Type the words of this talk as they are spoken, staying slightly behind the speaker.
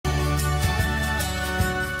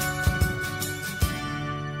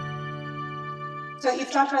So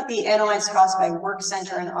you've talked about the analyzed cost by work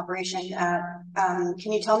center and operation app.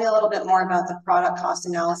 Can you tell me a little bit more about the product cost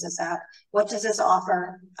analysis app? What does this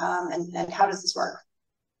offer, and how does this work?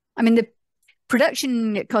 I mean, the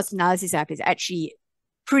production cost analysis app is actually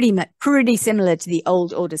pretty similar to the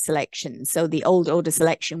old order selection. So the old order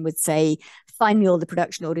selection would say, find me all the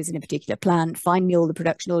production orders in a particular plant, find me all the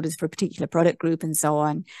production orders for a particular product group, and so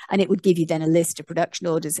on. And it would give you then a list of production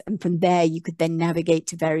orders. And from there, you could then navigate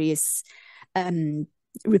to various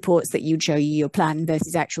reports that you'd show you your plan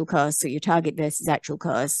versus actual costs, or your target versus actual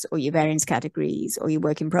costs, or your variance categories, or your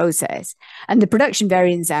work in process. And the production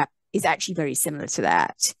variance app is actually very similar to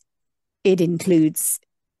that. It includes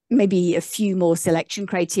maybe a few more selection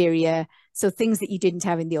criteria. So things that you didn't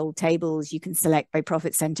have in the old tables, you can select by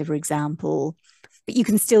profit center, for example, but you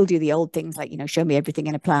can still do the old things like, show me everything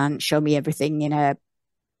in a plant, show me everything in a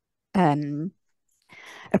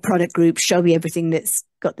product group, show me everything that's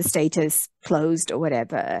got the status closed or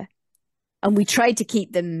whatever. And we tried to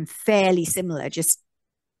keep them fairly similar just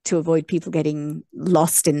to avoid people getting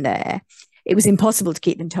lost in there. It was impossible to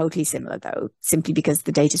keep them totally similar, though, simply because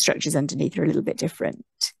the data structures underneath are a little bit different.